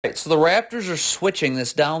Right, so the Raptors are switching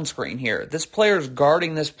this down screen here. This player's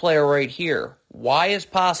guarding this player right here. Why is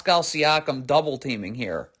Pascal Siakam double teaming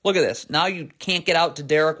here? Look at this. Now you can't get out to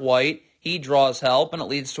Derek White. He draws help, and it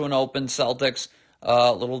leads to an open Celtics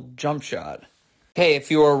little jump shot. Okay, if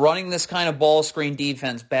you are running this kind of ball screen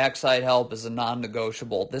defense, backside help is a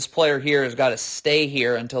non-negotiable. This player here has got to stay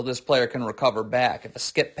here until this player can recover back. If a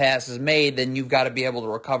skip pass is made, then you've got to be able to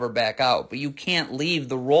recover back out. But you can't leave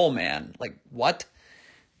the roll man. Like, what?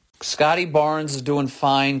 Scotty Barnes is doing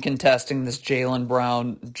fine contesting this Jaylen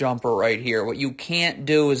Brown jumper right here. What you can't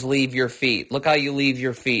do is leave your feet. Look how you leave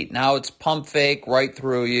your feet. Now it's pump fake right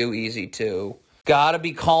through you, easy two. Got to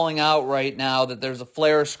be calling out right now that there's a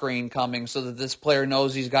flare screen coming so that this player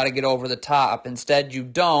knows he's got to get over the top. Instead, you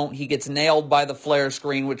don't. He gets nailed by the flare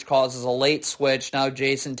screen, which causes a late switch. Now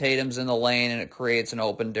Jason Tatum's in the lane, and it creates an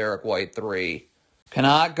open Derek White three.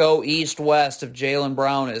 Cannot go east-west if Jaylen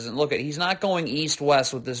Brown isn't. Look, he's not going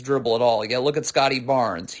east-west with this dribble at all. Look at Scotty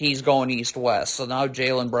Barnes. He's going east-west. So now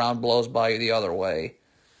Jaylen Brown blows by you the other way.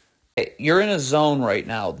 You're in a zone right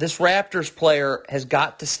now. This Raptors player has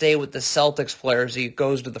got to stay with the Celtics player as he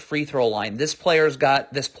goes to the free throw line. This player's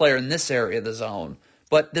got this player in this area of the zone.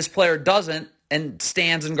 But this player doesn't and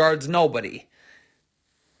stands and guards nobody.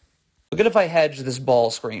 Look at if I hedge this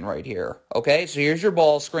ball screen right here. Okay, so here's your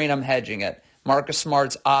ball screen. I'm hedging it. Marcus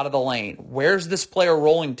Smart's out of the lane. Where's this player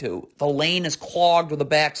rolling to? The lane is clogged with a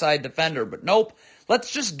backside defender, but nope.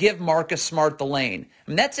 Let's just give Marcus Smart the lane. I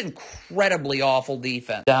mean, that's incredibly awful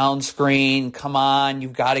defense. Down screen, come on.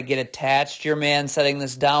 You've got to get attached to your man setting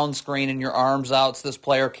this down screen and your arms out so this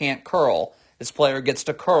player can't curl. This player gets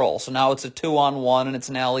to curl, so now it's a 2-on-1 and it's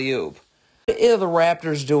an alley-oop. What are the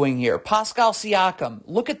Raptors doing here? Pascal Siakam,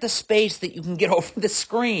 look at the space that you can get over the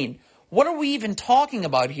screen. What are we even talking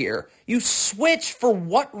about here? You switch for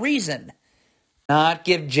what reason? Not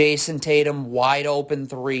give Jason Tatum wide open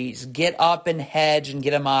threes. Get up and hedge and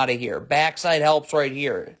get him out of here. Backside helps right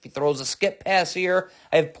here. If he throws a skip pass here,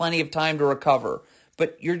 I have plenty of time to recover.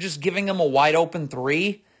 But you're just giving him a wide open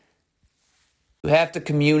three? You have to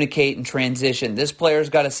communicate and transition. This player's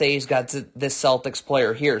got to say he's got this Celtics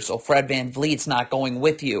player here. So Fred VanVleet's not going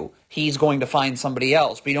with you. He's going to find somebody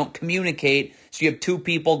else. But you don't communicate, so you have two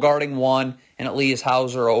people guarding one, and it leaves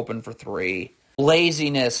Hauser open for three.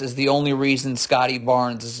 Laziness is the only reason Scotty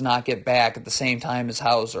Barnes does not get back at the same time as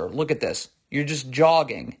Hauser. Look at this. You're just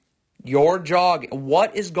jogging. You're jogging.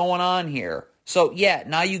 What is going on here? So, yeah,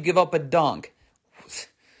 now you give up a dunk.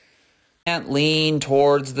 Can't lean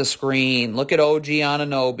towards the screen. Look at OG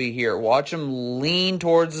Anunoby here. Watch him lean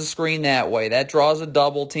towards the screen that way. That draws a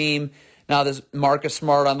double team. Now this Marcus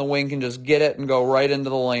Smart on the wing can just get it and go right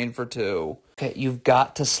into the lane for two. Okay, you've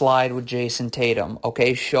got to slide with Jason Tatum.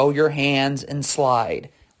 Okay, show your hands and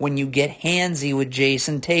slide. When you get handsy with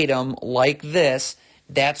Jason Tatum like this,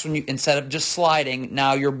 that's when you, instead of just sliding,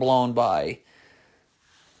 now you're blown by.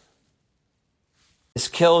 This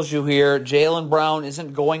kills you here. Jaylen Brown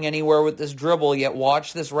isn't going anywhere with this dribble yet.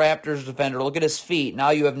 Watch this Raptors defender. Look at his feet.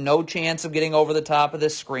 Now you have no chance of getting over the top of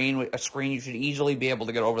this screen, a screen you should easily be able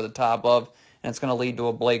to get over the top of, and it's going to lead to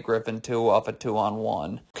a Blake Griffin 2 off a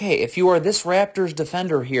 2-on-1. Okay, if you are this Raptors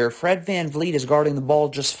defender here, Fred VanVleet is guarding the ball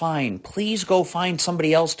just fine. Please go find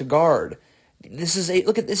somebody else to guard. This is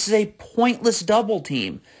a pointless double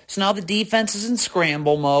team. So now the defense is in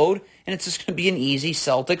scramble mode, and it's just going to be an easy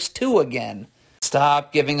Celtics 2 again.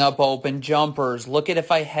 Stop giving up open jumpers. Look at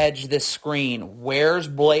if I hedge this screen. Where's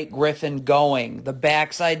Blake Griffin going? The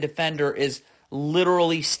backside defender is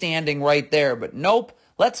literally standing right there. But nope,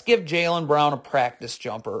 let's give Jaylen Brown a practice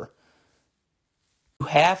jumper. You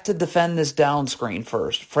have to defend this down screen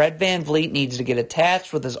first. Fred VanVleet needs to get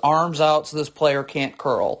attached with his arms out so this player can't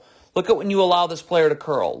curl. Look at when you allow this player to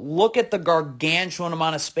curl. Look at the gargantuan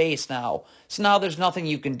amount of space now. So now there's nothing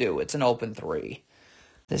you can do. It's an open three.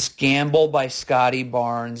 This gamble by Scotty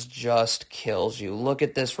Barnes just kills you. Look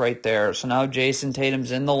at this right there. So now Jason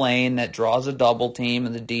Tatum's in the lane. That draws a double team,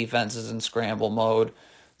 and the defense is in scramble mode.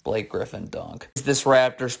 Blake Griffin dunk. What is this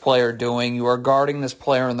Raptors player doing? You are guarding this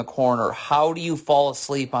player in the corner. How do you fall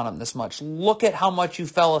asleep on him this much? Look at how much you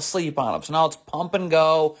fell asleep on him. So now it's pump and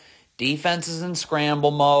go. Defense is in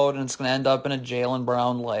scramble mode, and it's going to end up in a Jaylen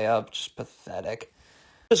Brown layup. Just pathetic.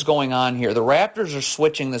 What is going on here? The Raptors are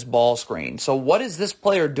switching this ball screen. So what is this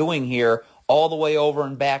player doing here all the way over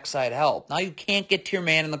in backside help? Now you can't get to your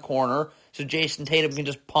man in the corner, so Jason Tatum can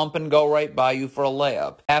just pump and go right by you for a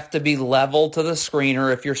layup. Have to be level to the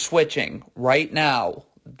screener if you're switching right now.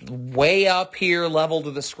 Way up here, level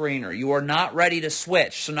to the screener. You are not ready to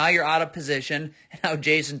switch, so now you're out of position, and now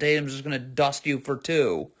Jason Tatum's just going to dust you for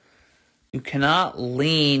two. You cannot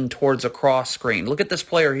lean towards a cross screen. Look at this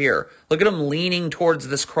player here. Look at him leaning towards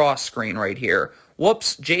this cross screen right here.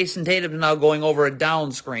 Whoops, Jason Tatum is now going over a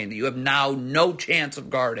down screen that you have now no chance of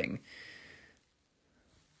guarding.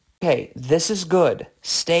 Okay, this is good.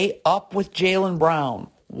 Stay up with Jaylen Brown.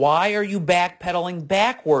 Why are you backpedaling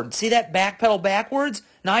backwards? See that backpedal backwards?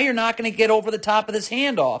 Now you're not going to get over the top of this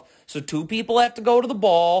handoff. So two people have to go to the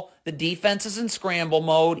ball. The defense is in scramble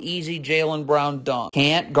mode. Easy Jaylen Brown dunk.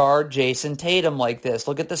 Can't guard Jason Tatum like this.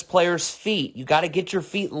 Look at this player's feet. You got to get your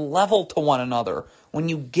feet level to one another. When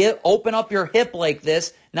you open up your hip like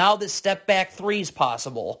this, now this step back three is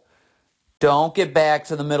possible. Don't get back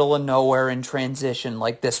to the middle of nowhere in transition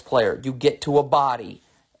like this player. You get to a body.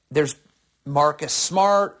 There's Marcus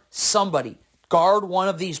Smart, somebody. Guard one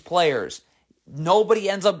of these players. Nobody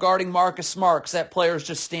ends up guarding Marcus Smart because that player's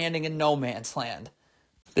just standing in no man's land.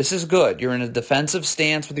 This is good. You're in a defensive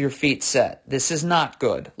stance with your feet set. This is not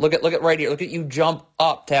good. Look at right here. Look at you jump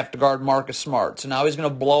up to have to guard Marcus Smart. So now he's going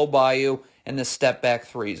to blow by you, and the step back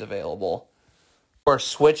three is available. You are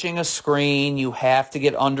switching a screen. You have to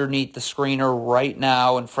get underneath the screener right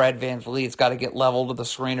now, and Fred VanVleet's got to get level to the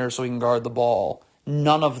screener so he can guard the ball.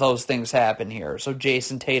 None of those things happen here, so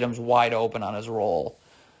Jason Tatum's wide open on his roll.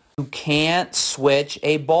 You can't switch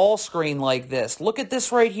a ball screen like this. Look at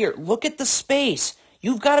this right here. Look at the space.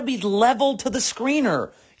 You've got to be level to the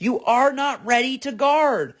screener. You are not ready to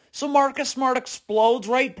guard, so Marcus Smart explodes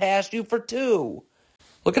right past you for two.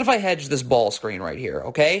 Look at if I hedge this ball screen right here,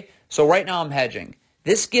 okay? So right now I'm hedging.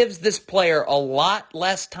 This gives this player a lot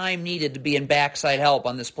less time needed to be in backside help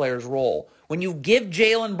on this player's roll. When you give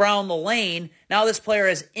Jaylen Brown the lane, now this player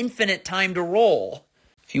has infinite time to roll.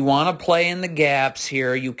 If you want to play in the gaps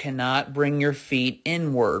here, you cannot bring your feet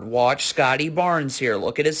inward. Watch Scotty Barnes here.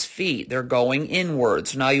 Look at his feet. They're going inward.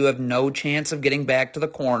 So now you have no chance of getting back to the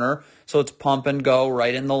corner. So it's pump and go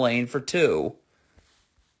right in the lane for two.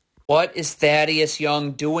 What is Thaddeus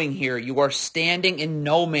Young doing here? You are standing in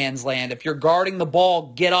no man's land. If you're guarding the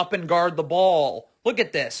ball, get up and guard the ball. Look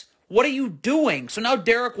at this. What are you doing? So now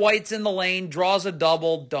Derek White's in the lane, draws a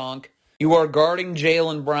double dunk. You are guarding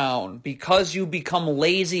Jaylen Brown. Because you become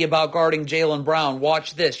lazy about guarding Jaylen Brown,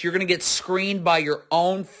 watch this. You're going to get screened by your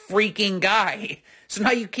own freaking guy. So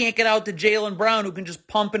now you can't get out to Jaylen Brown, who can just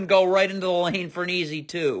pump and go right into the lane for an easy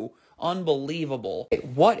two. Unbelievable.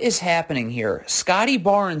 What is happening here? Scotty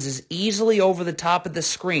Barnes is easily over the top of the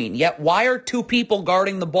screen, yet why are two people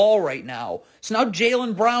guarding the ball right now? So now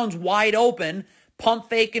Jaylen Brown's wide open, pump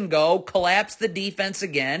fake and go, collapse the defense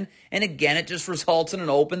again, and again it just results in an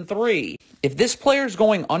open three. If this player's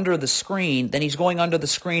going under the screen, then he's going under the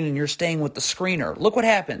screen and you're staying with the screener. Look what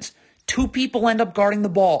happens. Two people end up guarding the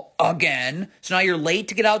ball again. So now you're late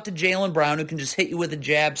to get out to Jaylen Brown, who can just hit you with a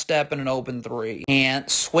jab step and an open three. Can't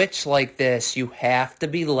switch like this. You have to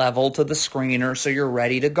be level to the screener so you're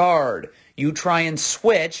ready to guard. You try and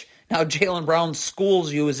switch. Now Jaylen Brown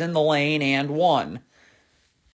schools you, is in the lane and one.